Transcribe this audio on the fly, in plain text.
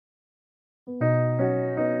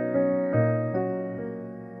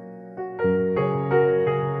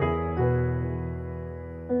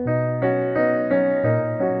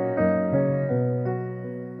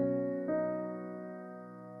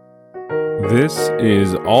This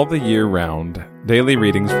is All the Year Round, Daily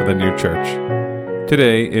Readings for the New Church.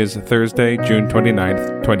 Today is Thursday, June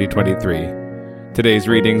 29th, 2023. Today's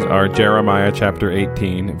readings are Jeremiah chapter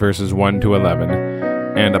 18, verses 1 to 11,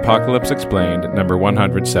 and Apocalypse Explained, number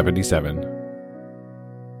 177.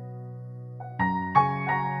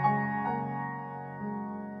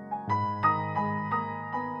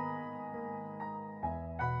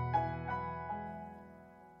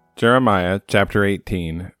 Jeremiah chapter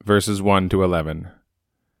 18, verses 1 to 11.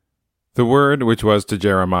 The word which was to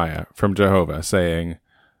Jeremiah from Jehovah, saying,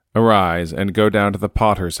 Arise, and go down to the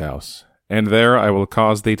potter's house, and there I will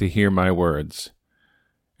cause thee to hear my words.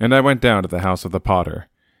 And I went down to the house of the potter,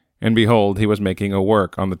 and behold, he was making a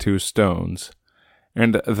work on the two stones.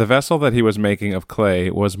 And the vessel that he was making of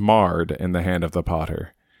clay was marred in the hand of the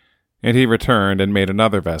potter. And he returned and made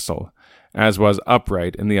another vessel, as was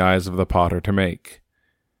upright in the eyes of the potter to make.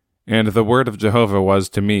 And the word of Jehovah was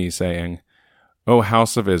to me, saying, O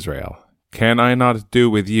house of Israel, can I not do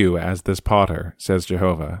with you as this potter, says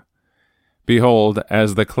Jehovah? Behold,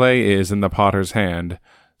 as the clay is in the potter's hand,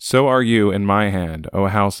 so are you in my hand, O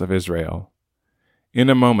house of Israel. In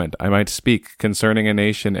a moment I might speak concerning a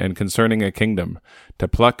nation and concerning a kingdom, to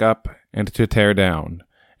pluck up and to tear down,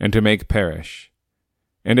 and to make perish.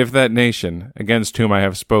 And if that nation, against whom I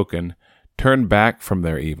have spoken, turn back from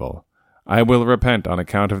their evil, I will repent on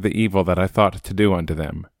account of the evil that I thought to do unto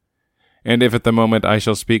them. And if at the moment I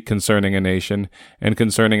shall speak concerning a nation, and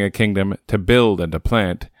concerning a kingdom, to build and to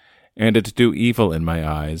plant, and it do evil in my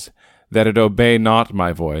eyes, that it obey not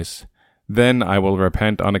my voice, then I will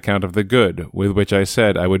repent on account of the good with which I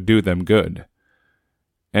said I would do them good.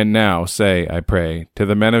 And now say, I pray, to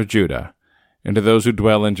the men of Judah, and to those who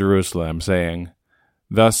dwell in Jerusalem, saying,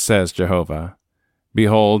 Thus says Jehovah,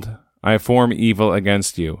 Behold, I form evil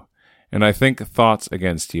against you, and I think thoughts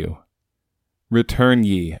against you. Return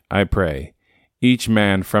ye, I pray, each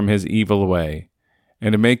man from his evil way,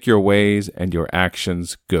 and make your ways and your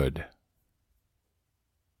actions good.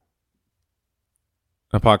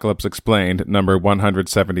 Apocalypse Explained, number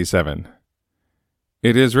 177.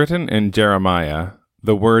 It is written in Jeremiah,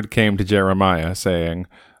 The word came to Jeremiah, saying,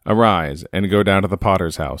 Arise, and go down to the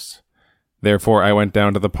potter's house. Therefore I went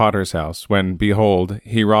down to the potter's house, when, behold,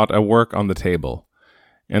 he wrought a work on the table.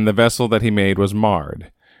 And the vessel that he made was marred,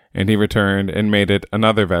 and he returned and made it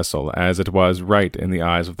another vessel, as it was right in the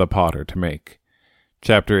eyes of the potter to make.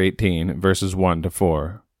 Chapter 18, verses 1 to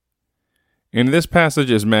 4. In this passage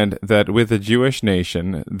is meant that with the Jewish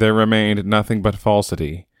nation there remained nothing but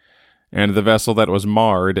falsity, and the vessel that was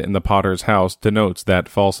marred in the potter's house denotes that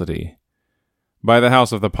falsity. By the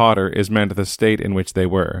house of the potter is meant the state in which they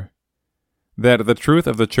were. That the truth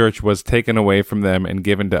of the church was taken away from them and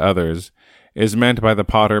given to others is meant by the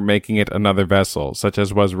potter making it another vessel, such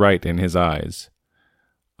as was right in his eyes.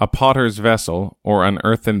 A potter's vessel, or an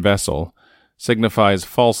earthen vessel, signifies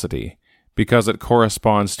falsity, because it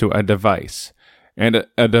corresponds to a device, and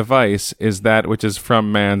a device is that which is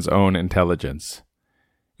from man's own intelligence.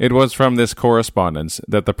 It was from this correspondence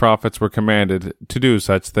that the prophets were commanded to do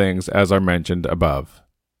such things as are mentioned above.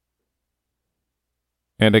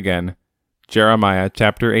 And again, Jeremiah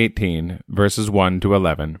chapter 18, verses 1 to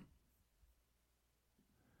 11.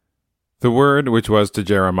 The word which was to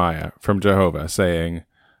Jeremiah from Jehovah, saying,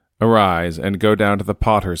 Arise, and go down to the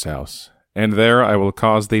potter's house, and there I will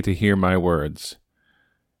cause thee to hear my words.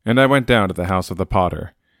 And I went down to the house of the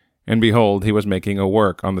potter, and behold, he was making a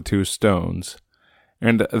work on the two stones.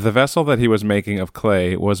 And the vessel that he was making of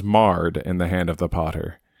clay was marred in the hand of the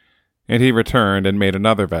potter. And he returned and made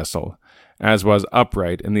another vessel, as was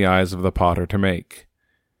upright in the eyes of the potter to make.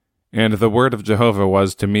 And the word of Jehovah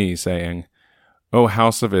was to me, saying, O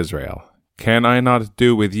house of Israel, can I not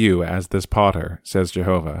do with you as this potter, says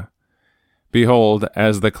Jehovah? Behold,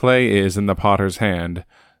 as the clay is in the potter's hand,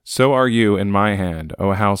 so are you in my hand,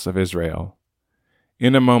 O house of Israel.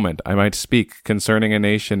 In a moment I might speak concerning a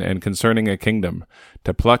nation and concerning a kingdom,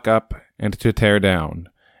 to pluck up and to tear down,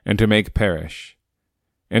 and to make perish.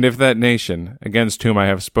 And if that nation, against whom I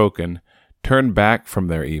have spoken, turn back from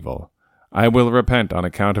their evil, I will repent on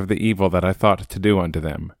account of the evil that I thought to do unto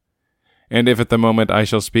them. And if at the moment I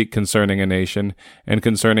shall speak concerning a nation, and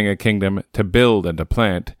concerning a kingdom, to build and to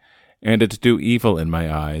plant, and it do evil in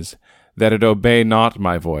my eyes, that it obey not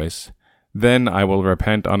my voice, then I will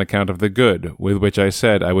repent on account of the good with which I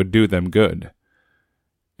said I would do them good.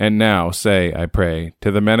 And now say, I pray, to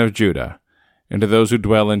the men of Judah, and to those who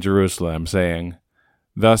dwell in Jerusalem, saying,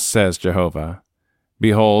 Thus says Jehovah,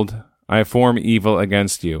 Behold, I form evil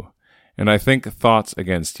against you, and I think thoughts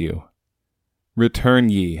against you. Return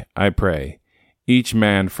ye, I pray, each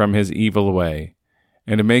man from his evil way,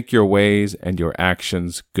 and make your ways and your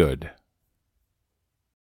actions good.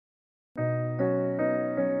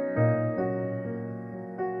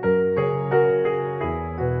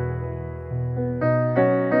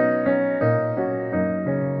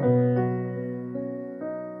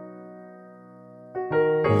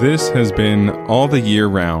 This has been All the Year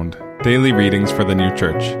Round, Daily Readings for the New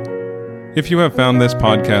Church. If you have found this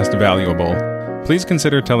podcast valuable, please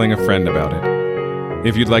consider telling a friend about it.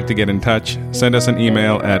 If you'd like to get in touch, send us an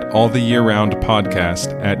email at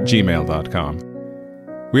alltheyearroundpodcast@gmail.com.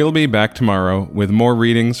 We'll be back tomorrow with more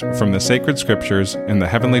readings from the sacred scriptures and the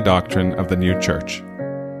heavenly doctrine of the new church.